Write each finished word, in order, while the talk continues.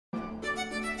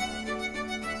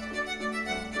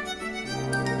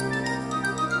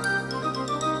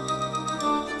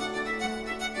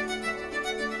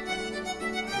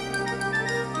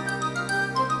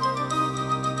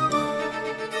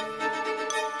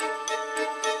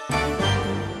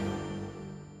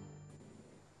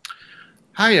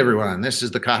Hi, everyone. This is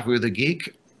the Coffee with the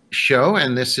Geek show,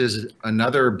 and this is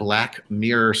another Black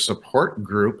Mirror support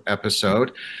group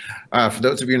episode. For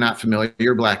those of you not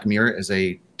familiar, Black Mirror is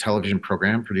a television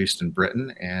program produced in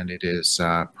Britain, and it is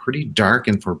pretty dark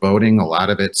and foreboding. A lot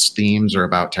of its themes are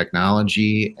about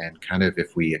technology and kind of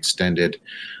if we extended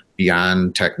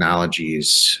beyond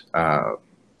technologies, I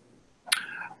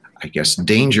guess,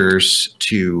 dangers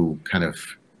to kind of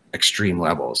extreme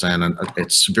levels. And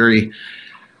it's very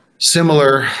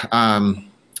similar,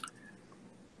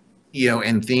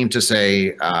 in theme to say,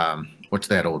 what's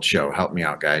that old show? Help me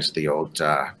out, guys. The old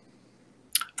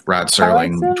Rod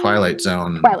Serling Twilight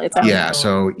Zone. Yeah.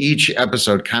 So each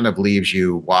episode kind of leaves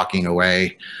you walking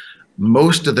away,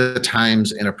 most of the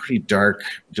times in a pretty dark,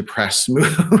 depressed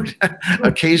mood.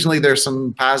 Occasionally there's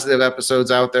some positive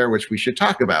episodes out there, which we should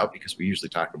talk about because we usually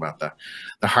talk about the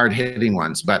hard-hitting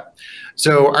ones. But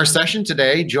so our session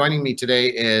today, joining me today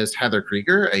is Heather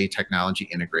Krieger, a technology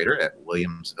integrator at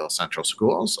Williamsville Central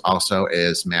Schools. Also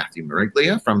is Matthew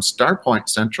Mariglia from Starpoint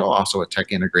Central, also a tech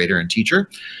integrator and teacher.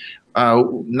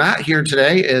 Not here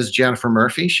today is Jennifer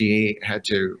Murphy. She had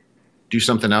to do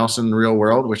something else in the real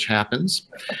world, which happens.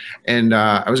 And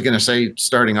I was going to say,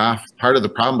 starting off, part of the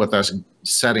problem with us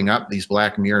setting up these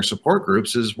Black Mirror support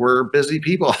groups is we're busy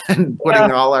people, and putting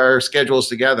all our schedules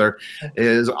together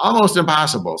is almost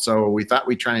impossible. So we thought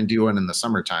we'd try and do one in the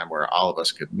summertime where all of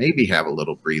us could maybe have a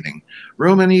little breathing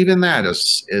room, and even that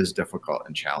is difficult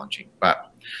and challenging.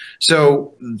 But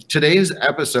so today's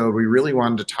episode, we really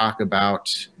wanted to talk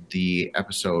about the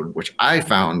episode, which I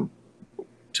found,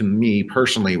 to me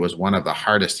personally, was one of the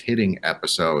hardest hitting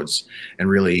episodes and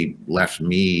really left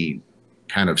me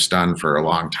kind of stunned for a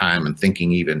long time and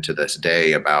thinking even to this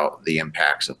day about the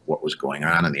impacts of what was going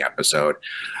on in the episode.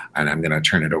 And I'm going to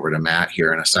turn it over to Matt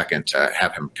here in a second to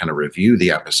have him kind of review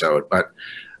the episode. But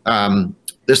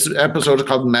this episode is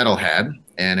called Metalhead.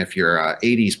 And if you're a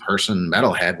 80s person,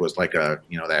 Metalhead was like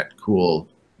that cool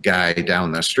guy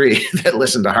down the street that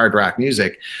listened to hard rock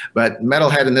music, but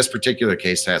Metalhead in this particular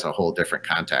case has a whole different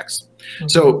context.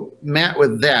 So Matt,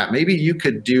 with that, maybe you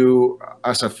could do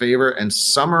us a favor and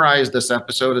summarize this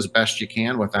episode as best you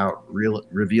can without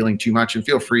revealing too much, and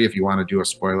feel free if you want to do a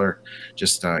spoiler,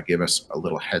 just give us a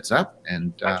little heads up,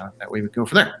 and that way we can go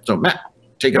from there. So Matt,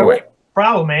 take it away.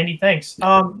 Problem, Andy, thanks. Been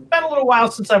a little while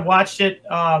since I've watched it.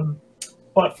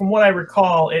 But from what I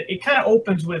recall, it kind of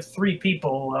opens with three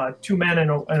people, two men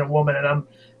and a woman, and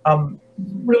I'm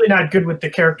really not good with the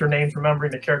character names,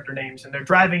 remembering the character names. And they're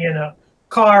driving in a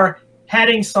car,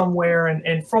 heading somewhere,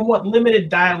 and from what limited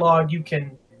dialogue you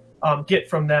can get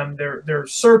from them, they're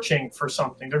searching for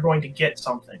something. They're going to get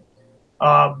something.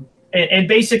 And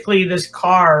basically this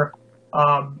car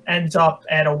ends up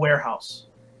at a warehouse.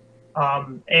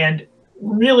 And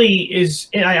really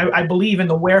I believe in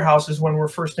the warehouse is when we're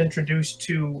first introduced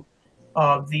to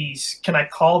these, can I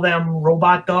call them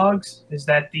robot dogs? Is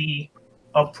that the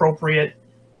appropriate?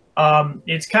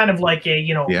 It's kind of like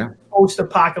a,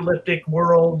 post-apocalyptic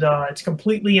world. It's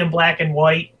completely in black and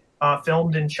white,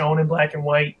 filmed and shown in black and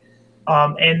white.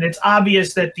 And it's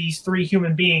obvious that these three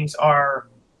human beings are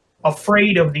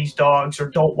afraid of these dogs or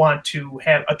don't want to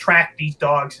attract these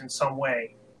dogs in some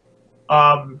way.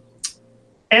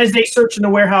 As they search in the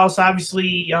warehouse,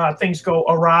 obviously things go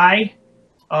awry.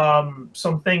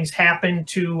 Some things happen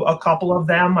to a couple of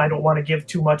them. I don't want to give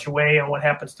too much away on what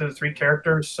happens to the three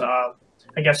characters.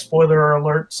 I guess spoiler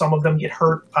alert, some of them get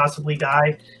hurt, possibly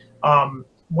die.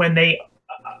 When they,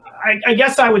 I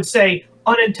guess I would say,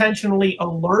 unintentionally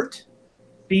alert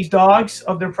these dogs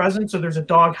of their presence. So there's a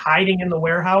dog hiding in the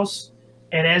warehouse.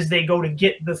 And as they go to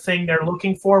get the thing they're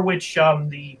looking for, which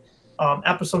the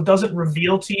episode doesn't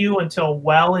reveal to you until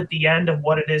well at the end of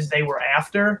what it is they were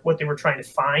after, what they were trying to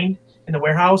find in the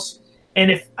warehouse. And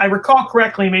if I recall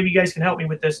correctly, maybe you guys can help me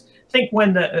with this, I think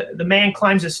when the man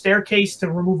climbs a staircase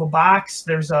to remove a box,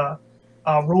 there's a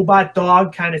robot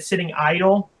dog kind of sitting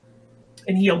idle,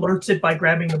 and he alerts it by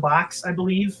grabbing the box, I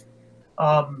believe.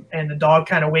 And the dog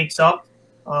kind of wakes up.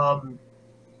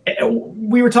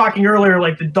 We were talking earlier,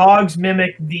 like the dogs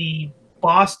mimic the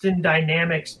Boston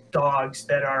Dynamics dogs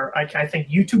that are, I think,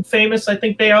 YouTube famous. I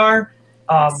think they are,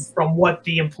 from what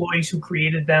the employees who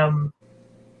created them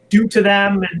do to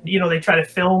them, and they try to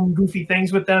film goofy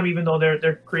things with them, even though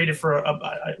they're created for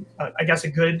I guess a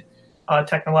good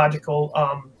technological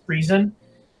reason.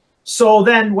 So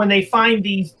then when they find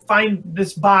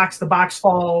this box, the box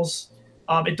falls.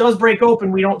 It does break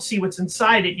open. We don't see what's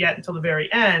inside it yet until the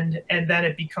very end, and then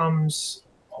it becomes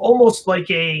almost like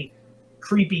a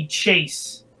creepy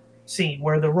chase scene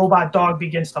where the robot dog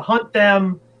begins to hunt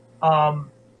them,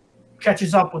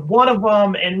 catches up with one of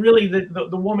them, and really the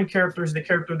woman character is the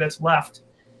character that's left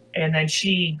and then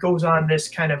she goes on this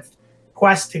kind of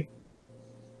quest to,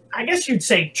 I guess you'd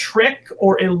say, trick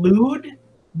or elude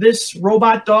this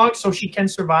robot dog so she can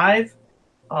survive.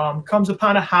 Comes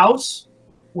upon a house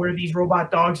where these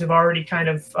robot dogs have already kind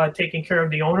of taken care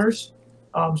of the owners.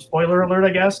 Spoiler alert, I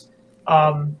guess.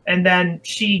 And then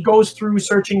she goes through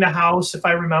searching the house, if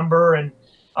I remember, and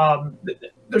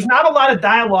there's not a lot of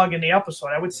dialogue in the episode.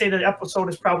 I would say the episode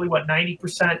is probably,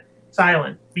 90%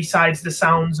 silent, besides the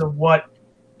sounds of what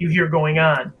you hear going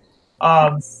on.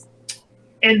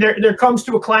 And there comes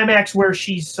to a climax where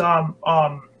she's,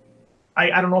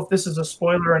 I don't know if this is a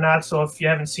spoiler or not, so if you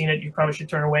haven't seen it, you probably should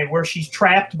turn away, where she's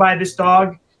trapped by this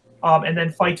dog and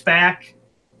then fights back.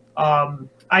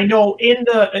 I know in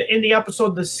the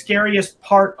episode, the scariest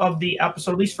part of the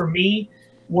episode, at least for me,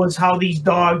 was how these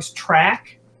dogs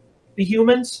track the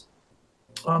humans.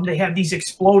 They have these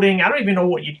exploding, I don't even know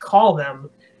what you'd call them,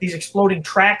 these exploding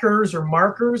trackers or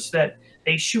markers that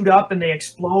they shoot up and they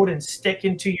explode and stick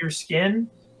into your skin.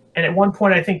 And at one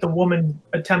point, I think the woman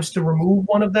attempts to remove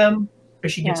one of them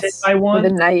because she gets hit by one.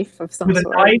 With a knife of some sort.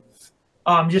 With a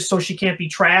knife, just so she can't be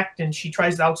tracked. And she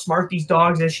tries to outsmart these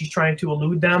dogs as she's trying to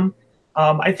elude them.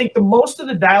 I think the most of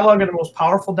the dialogue and the most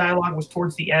powerful dialogue was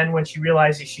towards the end when she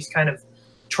realizes she's kind of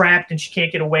trapped and she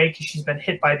can't get away because she's been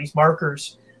hit by these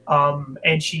markers.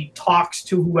 And she talks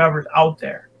to whoever's out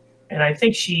there. And I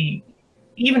think she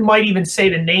might even say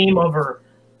the name of her,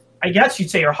 I guess you'd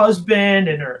say her husband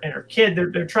and her kid.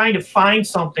 They're trying to find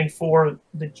something for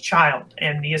the child.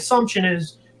 And the assumption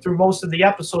is through most of the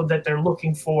episode that they're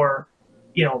looking for,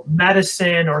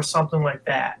 medicine or something like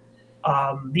that.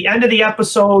 The end of the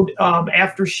episode,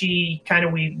 after she kind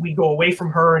of, we go away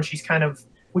from her and she's kind of,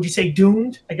 would you say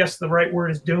doomed? I guess the right word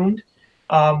is doomed.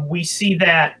 We see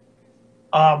that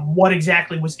what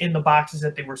exactly was in the boxes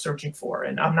that they were searching for.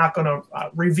 And I'm not going to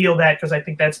reveal that because I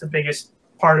think that's the biggest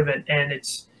part of it. And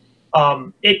it's,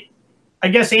 I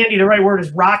guess, Andy, the right word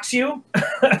is rocks you.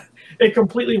 It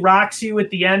completely rocks you at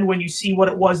the end when you see what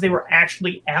it was they were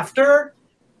actually after,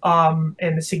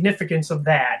 and the significance of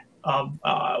that.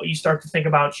 You start to think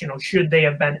about, should they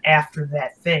have been after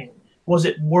that thing? Was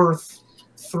it worth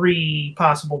 3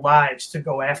 possible lives to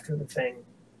go after the thing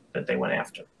that they went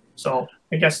after? So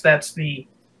I guess that's the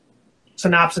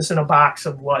synopsis in a box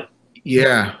of what.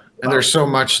 Yeah, and there's so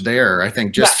much there. I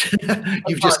think just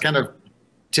you've just kind of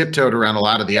tiptoed around a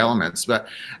lot of the elements. But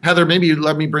Heather, maybe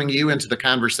let me bring you into the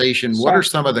conversation. Sure. What are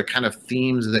some of the kind of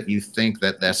themes that you think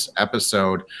that this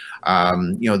episode,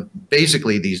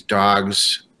 basically these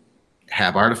dogs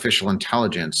have artificial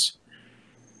intelligence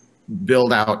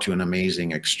build out to an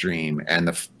amazing extreme, and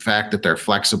the fact that they're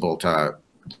flexible to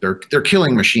they're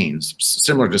killing machines,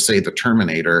 similar to, say, the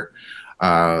Terminator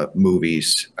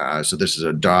movies. So this is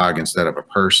a dog instead of a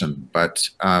person. But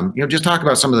just talk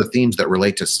about some of the themes that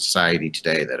relate to society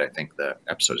today that I think the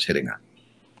episode is hitting on.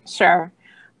 Sure.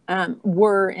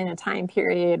 We're in a time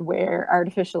period where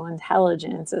artificial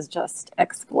intelligence is just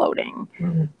exploding.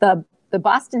 Mm-hmm. The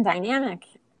Boston Dynamic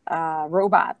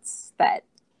robots that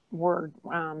were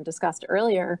discussed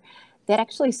earlier, that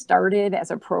actually started as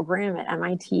a program at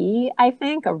MIT, I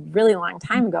think, a really long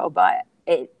time ago, but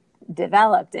it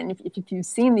developed. And if you've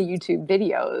seen the YouTube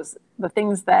videos, the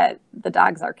things that the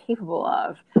dogs are capable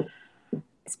of,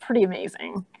 it's pretty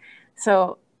amazing.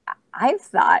 So I've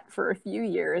thought for a few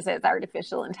years, as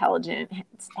artificial intelligence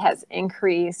has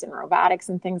increased in robotics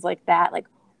and things like that, like,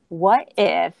 what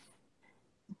if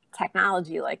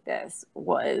technology like this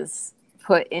was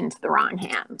put into the wrong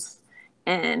hands?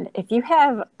 And if you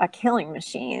have a killing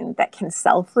machine that can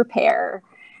self-repair,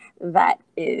 that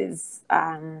is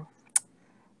that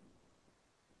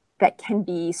can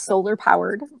be solar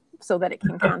powered so that it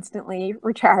can constantly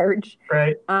recharge,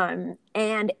 right?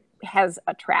 And has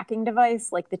a tracking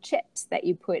device like the chips that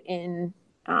you put in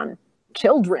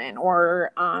children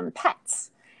or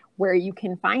pets, where you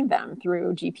can find them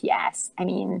through GPS. I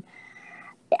mean,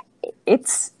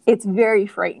 it's very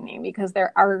frightening because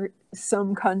there are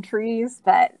some countries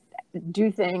that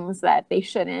do things that they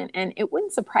shouldn't. And it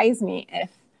wouldn't surprise me if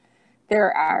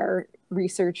there are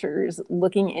researchers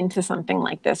looking into something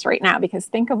like this right now, because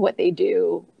think of what they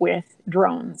do with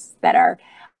drones that are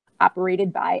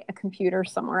operated by a computer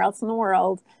somewhere else in the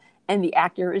world, and the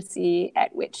accuracy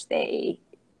at which they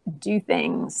do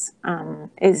things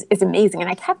is amazing. And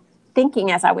I kept thinking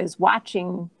as I was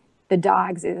watching the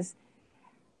dogs is,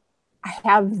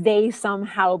 have they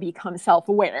somehow become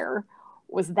self-aware?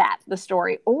 Was that the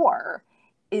story? Or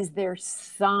is there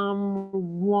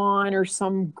someone or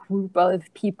some group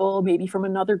of people, maybe from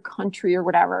another country or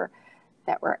whatever,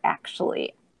 that were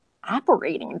actually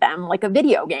operating them like a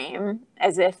video game,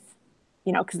 as if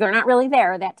you know, because they're not really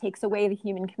there. That takes away the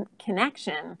human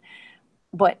connection.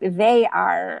 But they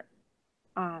are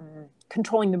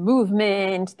controlling the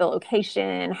movement, the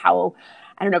location, how,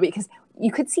 I don't know, because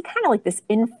you could see kind of like this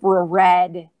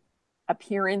infrared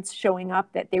appearance showing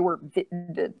up that they were,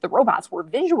 the robots were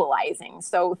visualizing.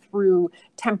 So through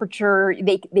temperature,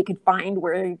 they could find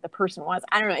where the person was.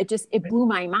 I don't know. It blew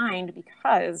my mind,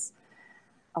 because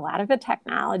a lot of the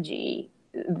technology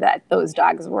that those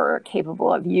dogs were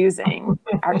capable of using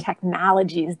are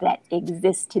technologies that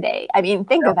exist today. I mean,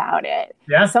 think about it.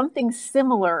 Yeah. Something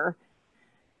similar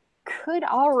could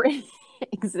already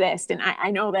exist. And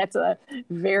I know that's a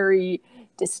very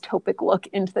dystopic look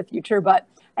into the future, but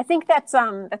I think that's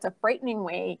a frightening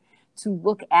way to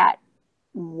look at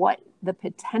what the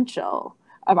potential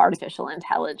of artificial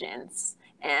intelligence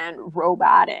and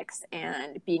robotics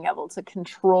and being able to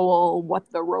control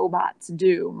what the robots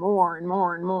do more and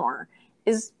more and more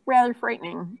is rather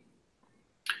frightening.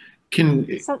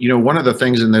 One of the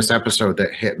things in this episode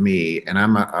that hit me, and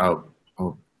I'll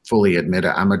fully admit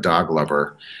it, I'm a dog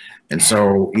lover. And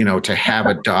so, to have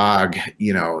a dog,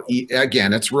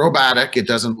 again, it's robotic. It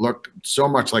doesn't look so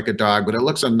much like a dog, but it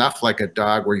looks enough like a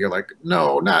dog where you're like,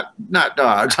 no, not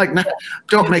dogs. Like,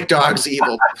 don't make dogs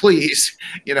evil, please.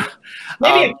 Maybe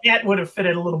a cat would have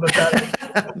fitted a little bit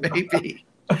better. Maybe.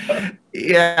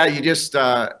 Yeah, you just,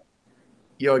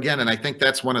 again, and I think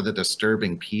that's one of the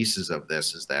disturbing pieces of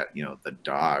this is that, the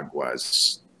dog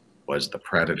was the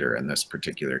predator in this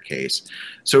particular case.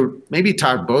 So maybe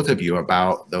talk, both of you,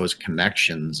 about those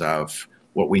connections of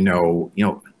what we know,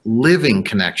 living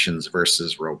connections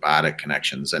versus robotic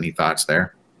connections. Any thoughts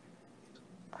there?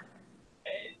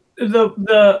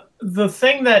 The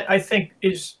thing that I think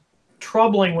is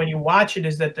troubling when you watch it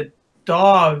is that the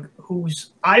dog,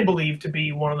 who's I believe to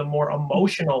be one of the more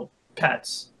emotional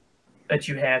pets that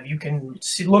you have, you can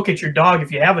look at your dog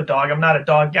if you have a dog. I'm not a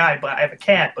dog guy, but I have a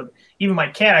cat. But even my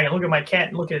cat, I can look at my cat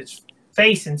and look at its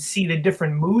face and see the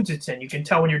different moods it's in. You can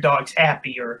tell when your dog's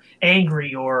happy or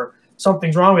angry or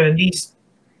something's wrong with it. And these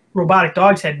robotic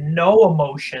dogs had no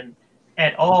emotion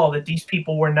at all, that these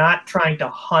people were not trying to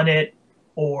hunt it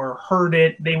or hurt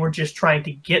it. They were just trying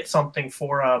to get something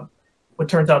for what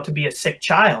turns out to be a sick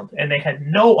child. And they had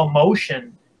no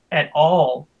emotion at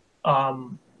all.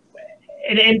 And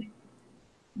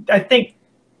I think,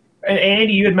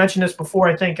 Andy, you had mentioned this before,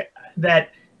 I think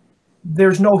that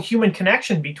there's no human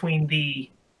connection between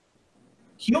the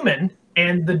human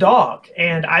and the dog.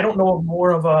 And I don't know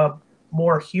of a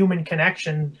more human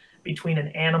connection between an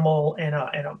animal and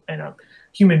a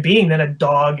human being than a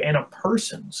dog and a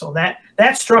person. So that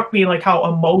struck me, like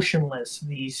how emotionless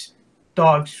these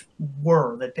dogs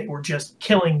were, that they were just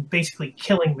basically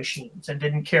killing machines and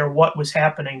didn't care what was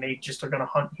happening. They just are going to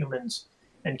hunt humans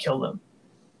and kill them.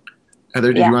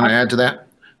 Heather, did you want to add to that?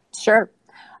 Sure.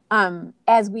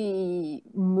 As we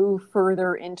move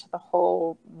further into the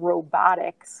whole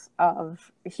robotics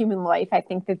of human life, I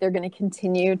think that they're going to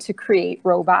continue to create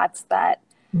robots that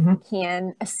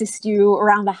can assist you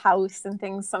around the house and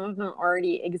things. Some of them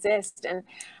already exist. And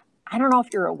I don't know if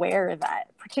you're aware that,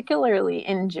 particularly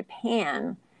in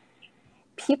Japan,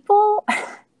 people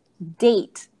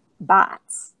date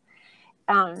bots.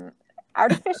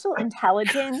 Artificial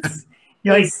intelligence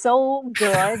is so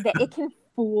good that it can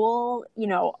fool,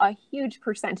 a huge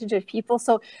percentage of people.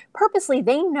 So purposely,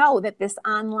 they know that this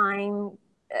online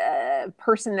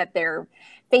person that they're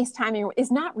FaceTiming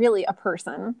is not really a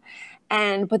person.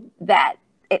 But that,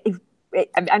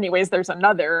 anyways, there's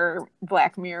another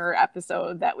Black Mirror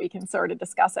episode that we can sort of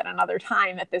discuss at another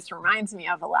time that this reminds me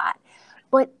of a lot.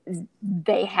 But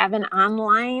they have an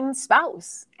online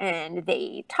spouse and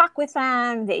they talk with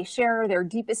them. They share their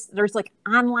deepest, there's like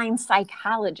online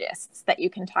psychologists that you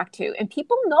can talk to. And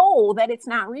people know that it's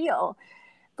not real,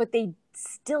 but they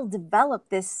still develop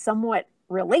this somewhat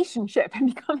relationship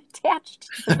and become attached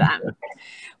to them.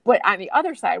 But on the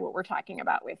other side, what we're talking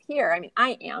about with here, I mean,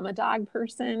 I am a dog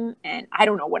person and I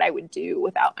don't know what I would do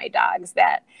without my dogs.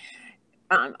 That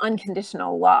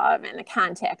unconditional love and the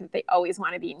contact that they always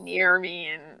want to be near me,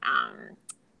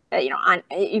 and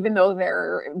even though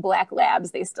they're black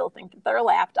labs, they still think that they're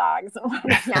lap dogs and want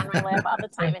to be on my lap all the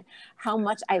time, and how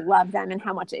much I love them and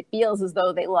how much it feels as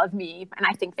though they love me, and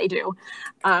I think they do.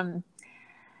 And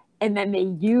then they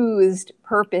used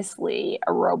purposely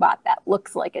a robot that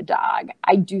looks like a dog.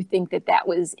 I do think that that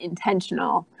was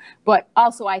intentional, but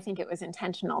also I think it was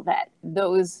intentional that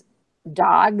those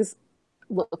dogs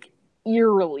look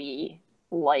eerily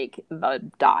like the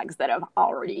dogs that have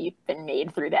already been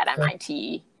made through that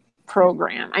MIT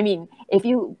program. I mean, if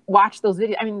you watch those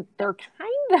videos, I mean, they're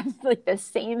kind of like the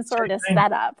same sort of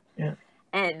setup. Yeah.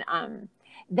 And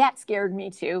that scared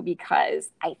me too, because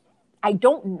I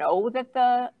don't know that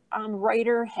the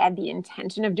writer had the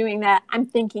intention of doing that. I'm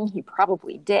thinking he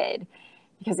probably did,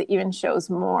 because it even shows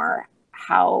more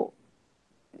how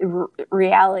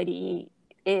reality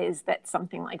is that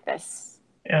something like this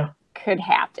could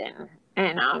happen.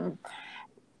 And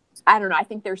I don't know. I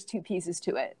think there's two pieces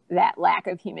to it. That lack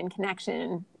of human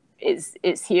connection is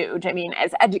huge. I mean,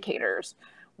 as educators,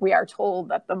 we are told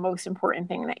that the most important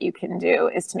thing that you can do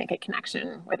is to make a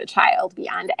connection with a child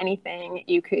beyond anything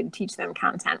you could teach them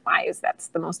content-wise. That's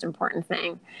the most important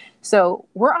thing. So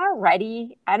we're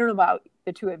already, I don't know about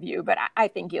the two of you, but I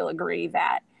think you'll agree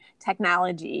that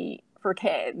technology for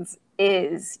kids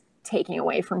is taking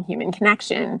away from human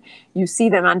connection. You see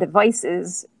them on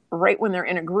devices right when they're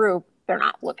in a group. They're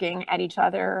not looking at each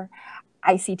other.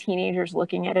 I see teenagers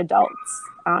looking at adults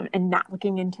and not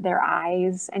looking into their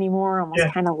eyes anymore,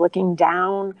 almost kind of looking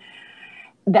down.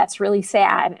 That's really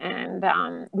sad.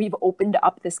 And we've opened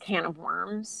up this can of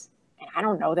worms. And I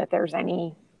don't know that there's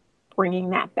any bringing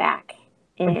that back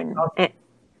in. And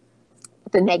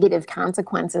the negative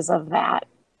consequences of that,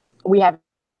 we haven't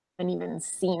even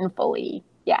seen fully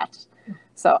yet.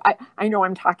 So I know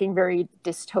I'm talking very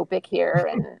dystopic here,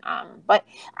 and but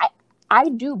I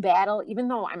do battle, even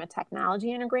though I'm a technology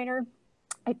integrator,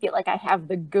 I feel like I have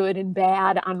the good and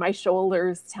bad on my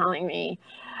shoulders telling me,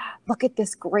 look at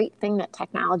this great thing that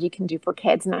technology can do for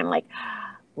kids. And I'm like,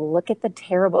 look at the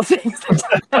terrible things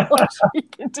that technology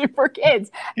can do for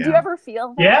kids. Do you ever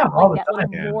feel that? Yeah, all like the that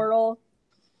time. little moral.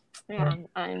 Yeah.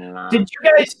 Did you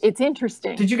guys? It's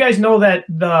interesting. Did you guys know that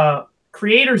the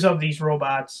creators of these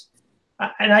robots,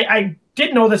 and I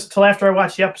didn't know this until after I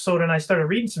watched the episode and I started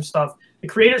reading some stuff. The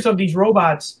creators of these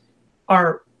robots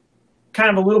are kind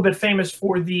of a little bit famous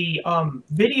for the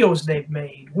videos they've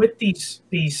made with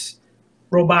these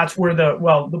robots, where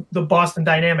the Boston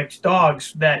Dynamics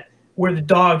dogs, where the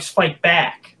dogs fight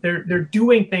back. They're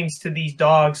doing things to these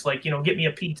dogs, like, get me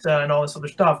a pizza and all this other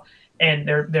stuff, and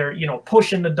they're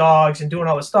pushing the dogs and doing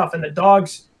all this stuff, and the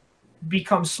dogs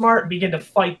become smart and begin to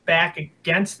fight back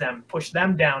against them, push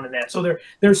them down in that. So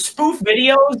they're spoof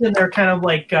videos, and they're kind of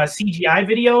like CGI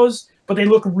videos, but they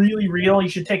look really real. You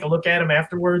should take a look at them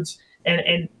afterwards.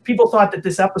 And people thought that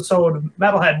this episode of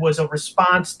Metalhead was a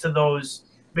response to those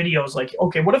videos. Like,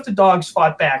 okay, what if the dogs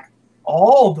fought back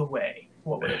all the way?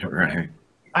 What would it look like?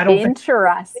 I don't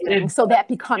Interesting. So that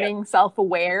becoming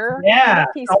self-aware. Yeah,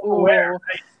 self-aware.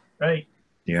 Right.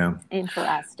 Yeah.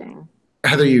 Interesting.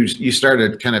 Heather, you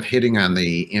started kind of hitting on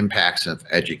the impacts of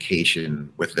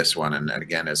education with this one, and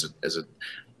again, as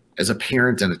a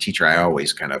parent and a teacher, I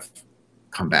always kind of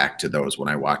come back to those when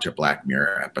I watch a Black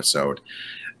Mirror episode.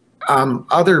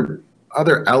 Other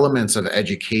elements of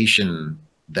education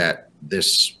that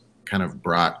this kind of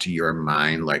brought to your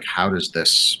mind, like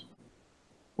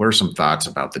what are some thoughts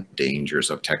about the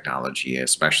dangers of technology,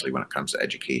 especially when it comes to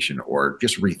education, or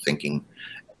just rethinking,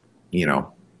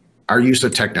 our use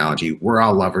of technology? We're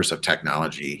all lovers of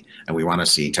technology, and we want to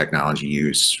see technology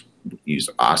used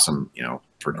awesome,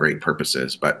 for great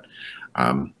purposes. But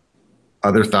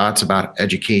other thoughts about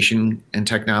education and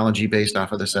technology based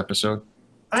off of this episode?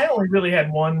 I only really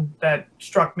had one that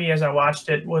struck me as I watched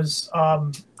it, was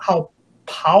how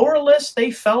powerless they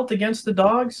felt against the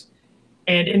dogs.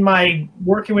 And in my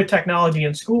working with technology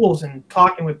in schools and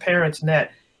talking with parents and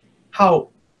that, how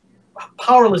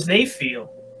powerless they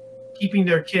feel, keeping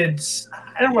their kids,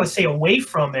 I don't want to say away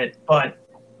from it, but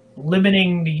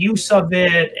limiting the use of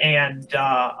it. And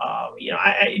the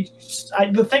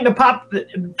thing that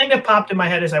popped in my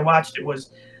head as I watched it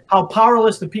was how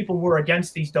powerless the people were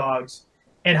against these dogs,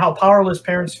 and how powerless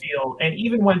parents feel. And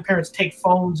even when parents take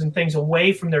phones and things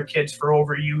away from their kids for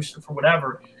overuse or for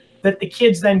whatever, that the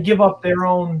kids then give up their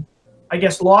own, I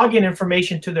guess, login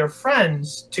information to their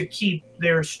friends to keep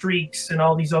their streaks and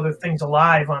all these other things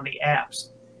alive on the apps.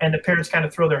 And the parents kind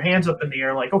of throw their hands up in the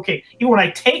air like, okay, even when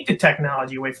I take the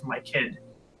technology away from my kid,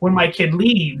 when my kid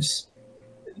leaves,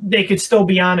 they could still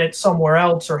be on it somewhere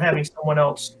else or having someone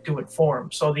else do it for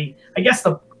them. So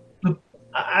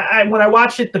when I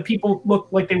watched it, the people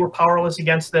looked like they were powerless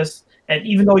against this. And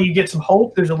even though you get some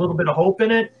hope, there's a little bit of hope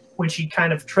in it when she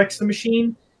kind of tricks the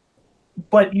machine,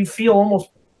 but you feel almost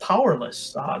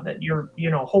powerless, that you're,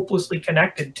 hopelessly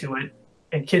connected to it.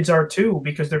 And kids are too,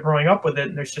 because they're growing up with it,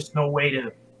 and there's just no way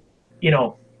to,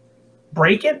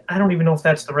 break it. I don't even know if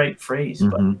that's the right phrase,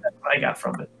 but that's what I got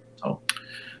from it. So,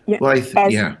 well,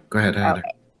 go ahead, Heather.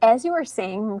 As you were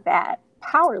saying that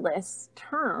powerless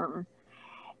term,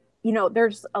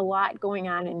 there's a lot going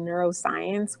on in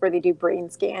neuroscience where they do brain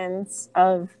scans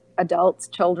of adults,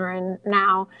 children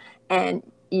now, and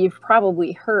you've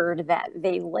probably heard that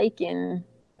they liken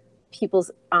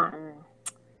people's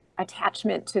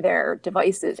attachment to their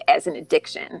devices as an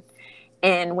addiction.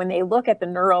 And when they look at the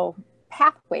neural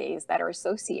pathways that are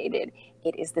associated,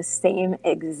 it is the same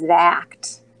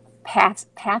exact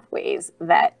pathways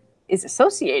that is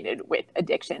associated with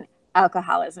addiction,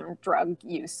 alcoholism, drug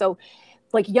use. So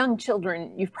like young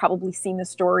children, you've probably seen the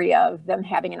story of them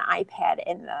having an iPad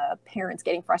and the parents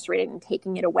getting frustrated and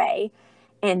taking it away.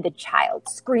 And the child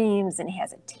screams and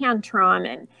has a tantrum.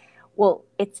 And well,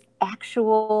 it's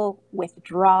actual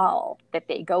withdrawal that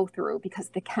they go through because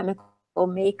the chemical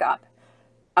makeup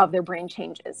of their brain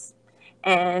changes.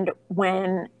 And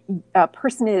when a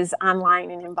person is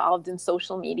online and involved in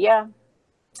social media,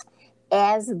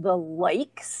 as the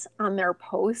likes on their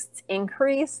posts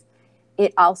increase,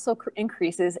 it also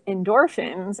increases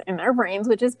endorphins in their brains,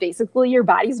 which is basically your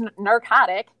body's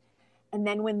narcotic. And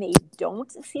then when they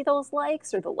don't see those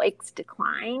likes or the likes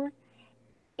decline,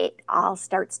 it all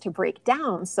starts to break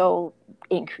down. So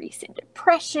increase in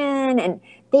depression, and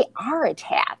they are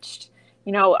attached.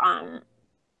 You know,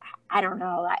 I don't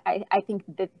know. I think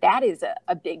that is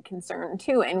a big concern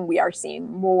too. And we are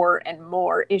seeing more and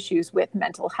more issues with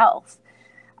mental health.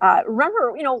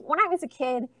 Remember, you know, when I was a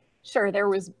kid, sure, there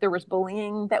was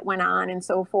bullying that went on and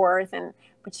so forth,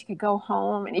 but you could go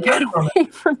home and you got away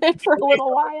from it for a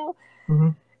little while. Mm-hmm.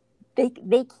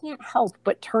 They can't help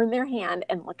but turn their hand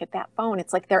and look at that phone.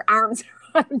 It's like their arms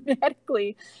are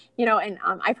automatically, you know. And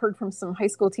I've heard from some high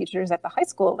school teachers at the high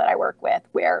school that I work with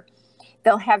where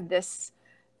they'll have this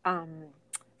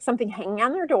something hanging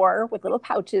on their door with little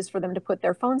pouches for them to put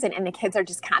their phones in, and the kids are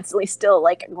just constantly still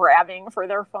like grabbing for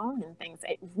their phone and things.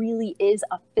 It really is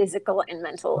a physical and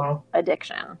mental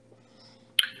addiction.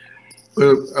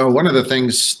 One of the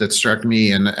things that struck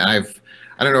me, and I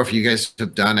don't know if you guys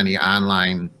have done any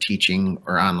online teaching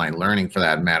or online learning for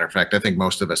that matter of fact. I think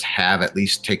most of us have at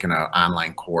least taken an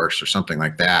online course or something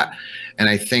like that. And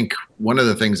I think one of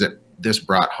the things that this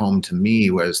brought home to me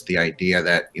was the idea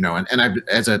that, you know, and I've,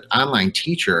 as an online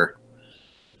teacher,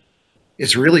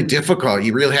 it's really difficult.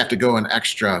 You really have to go an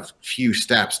extra few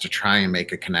steps to try and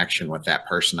make a connection with that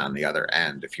person on the other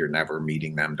end. If you're never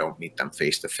meeting them, don't meet them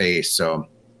face to face. So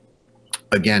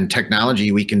again,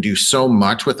 technology, we can do so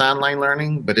much with online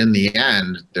learning, but in the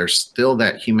end, there's still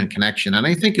that human connection. And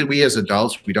I think we as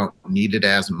adults, we don't need it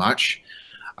as much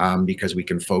because we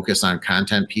can focus on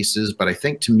content pieces. But I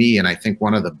think to me, and I think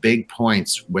one of the big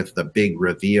points with the big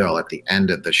reveal at the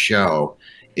end of the show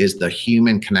is the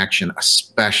human connection,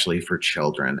 especially for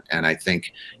children. And I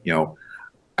think, you know,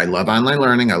 I love online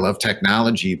learning, I love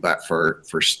technology, but for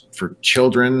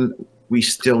children, we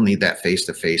still need that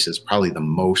face-to-face is probably the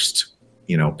most,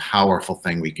 you know, powerful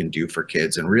thing we can do for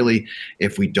kids. And really,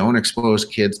 if we don't expose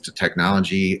kids to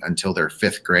technology until they're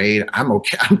 5th grade, I'm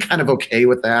okay. I'm kind of okay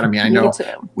with that. I mean, I know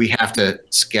we have to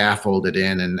scaffold it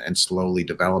in and slowly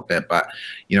develop it, but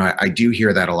you know, I do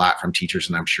hear that a lot from teachers,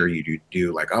 and I'm sure you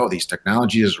do like, oh, these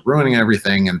technologies are ruining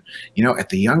everything. And you know, at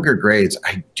the younger grades,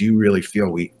 I do really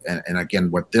feel and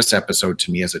again, what this episode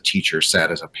to me as a teacher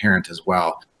said, as a parent as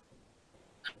well,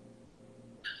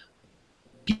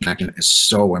 connection is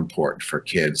so important for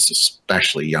kids,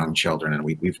 especially young children, and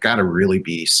we've got to really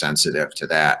be sensitive to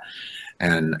that.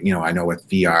 And you know, I know with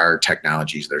VR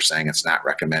technologies, they're saying it's not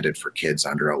recommended for kids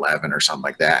under 11 or something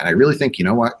like that. And I really think, you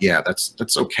know what? Yeah,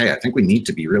 that's okay. I think we need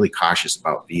to be really cautious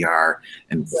about VR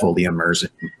and fully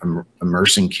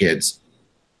immersing kids,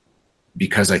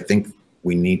 because I think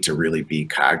we need to really be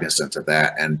cognizant of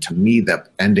that. And to me, the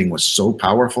ending was so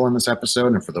powerful in this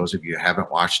episode. And for those of you who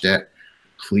haven't watched it,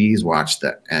 please watch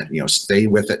that, and you know, stay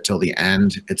with it till the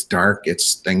end. It's dark,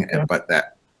 but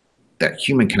that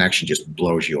human connection just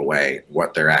blows you away,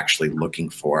 what they're actually looking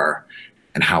for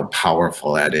and how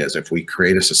powerful that is. If we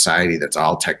create a society that's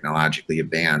all technologically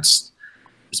advanced,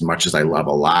 as much as I love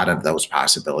a lot of those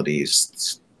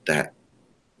possibilities, that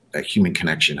human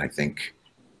connection, I think,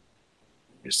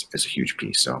 is a huge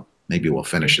piece. So maybe we'll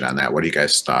finish it on that. What are you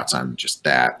guys' thoughts on just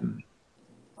that and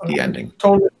the ending?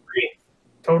 Totally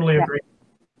agree.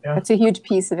 Yeah. That's a huge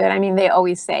piece of it. I mean, they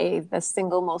always say the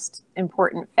single most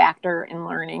important factor in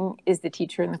learning is the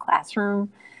teacher in the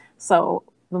classroom. So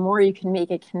the more you can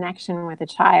make a connection with a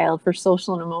child for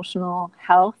social and emotional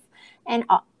health and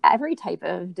every type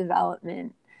of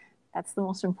development, that's the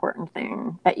most important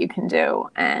thing that you can do.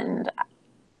 And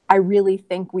I really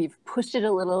think we've pushed it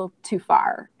a little too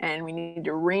far, and we need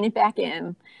to rein it back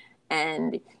in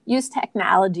and use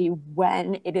technology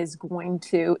when it is going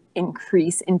to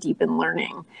increase and deepen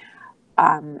learning.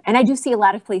 And I do see a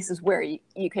lot of places where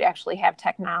you could actually have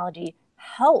technology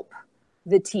help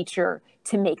the teacher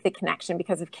to make the connection,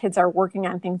 because if kids are working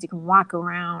on things, you can walk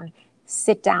around,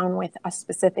 sit down with a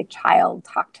specific child,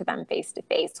 talk to them face to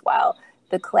face while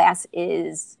the class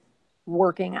is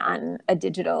working on a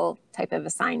digital type of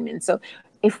assignment. So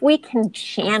if we can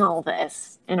channel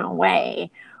this in a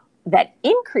way that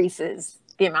increases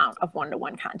the amount of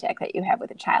one-to-one contact that you have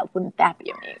with a child, wouldn't that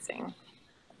be amazing?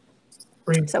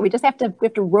 Great. So we have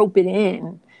to rope it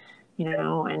in, you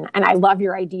know, and I love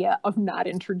your idea of not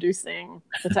introducing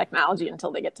the technology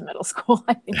until they get to middle school.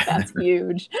 I think that's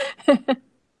huge.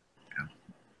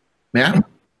 Yeah.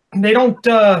 They don't,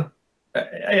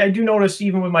 I do notice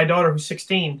even with my daughter who's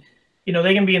 16, you know,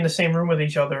 they can be in the same room with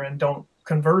each other and don't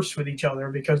converse with each other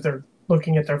because they're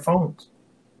looking at their phones.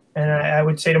 And I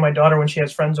would say to my daughter when she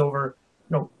has friends over,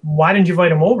 you know, why didn't you invite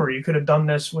them over? You could have done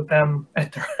this with them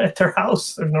at their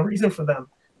house. There's no reason for them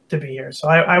to be here. So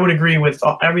I would agree with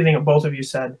everything that both of you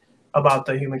said about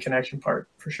the human connection part,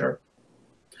 for sure.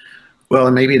 Well,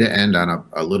 and maybe to end on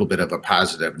a little bit of a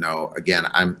positive note, again,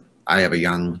 I have a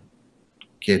young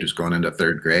kid who's going into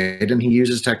 3rd grade, and he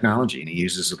uses technology, and he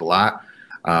uses it a lot.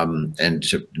 And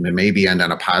to maybe end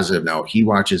on a positive note, he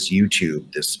watches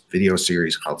YouTube, this video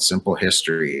series called Simple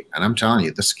History. And I'm telling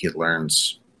you, this kid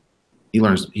he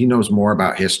knows more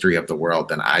about history of the world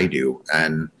than I do.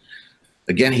 And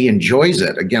again, he enjoys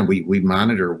it. Again, we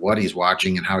monitor what he's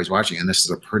watching and how he's watching. And this is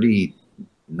a pretty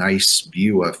nice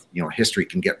view of, you know, history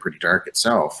can get pretty dark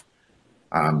itself.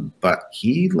 But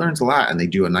he learns a lot, and they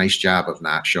do a nice job of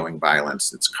not showing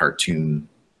violence. It's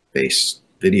cartoon-based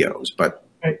videos, but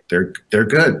they're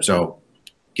good. So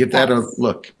give that a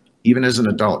look. Even as an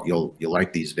adult, you'll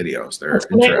like these videos. They're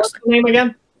interesting. What's the name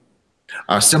again?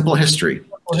 Simple History.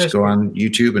 Just go on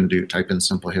YouTube and type in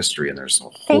Simple History, and there's a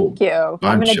whole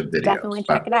bunch of videos. Definitely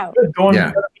check it out.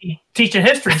 Teaching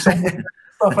history.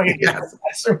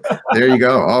 Yes. There you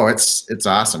go. Oh, it's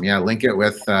awesome. Yeah, link it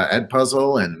with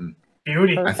Edpuzzle and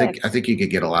Beauty. I think you could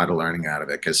get a lot of learning out of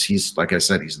it, because he's, like I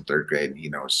said, he's in 3rd grade and he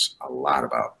knows a lot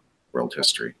about world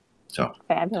history. So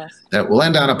fabulous. That will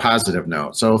end on a positive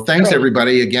note. So thanks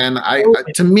everybody again.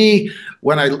 To me,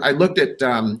 when I looked at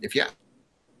I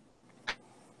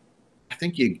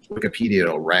think Wikipedia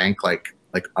will rank like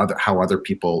how other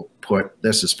people put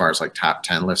this as far as like top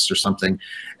 10 lists or something,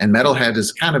 and Metalhead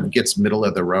is kind of gets middle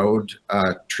of the road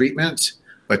treatment.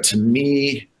 But to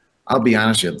me, I'll be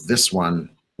honest with you, this one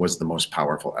was the most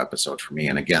powerful episode for me.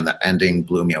 And again, the ending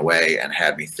blew me away and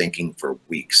had me thinking for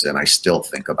weeks. And I still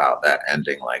think about that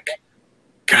ending like,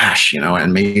 gosh, you know,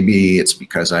 and maybe it's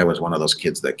because I was one of those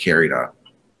kids that carried I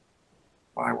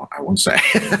won't say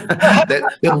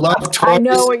that love toys. I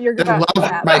know what you're that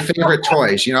love my favorite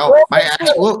toys. You know,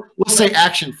 we'll say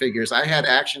action figures. I had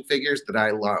action figures that I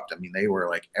loved. I mean, they were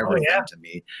like everything to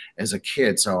me as a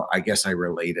kid. So I guess I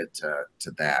related to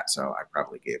that. So I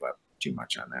probably gave up too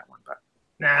much on that one, but.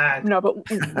 Nah. No, but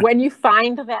when you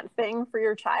find that thing for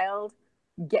your child,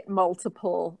 get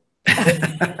multiple.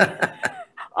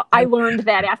 I learned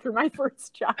that after my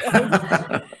first child.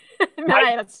 And then I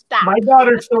had to stop. My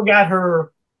daughter still got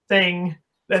her thing.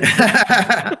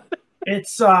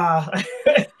 It's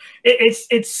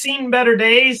seen better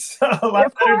days, a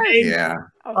lot better days. Yeah.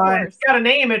 It's got a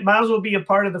name. It might as well be a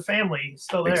part of the family. It's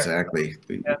still there. Exactly.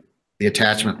 The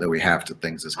attachment that we have to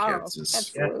things as kids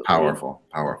is powerful.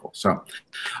 So,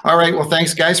 all right. Well,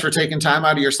 thanks guys for taking time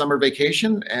out of your summer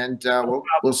vacation, and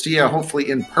we'll see you hopefully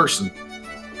in person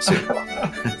soon.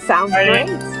 Sounds great.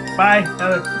 Bye.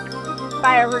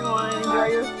 Bye everyone. Enjoy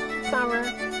your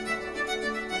summer.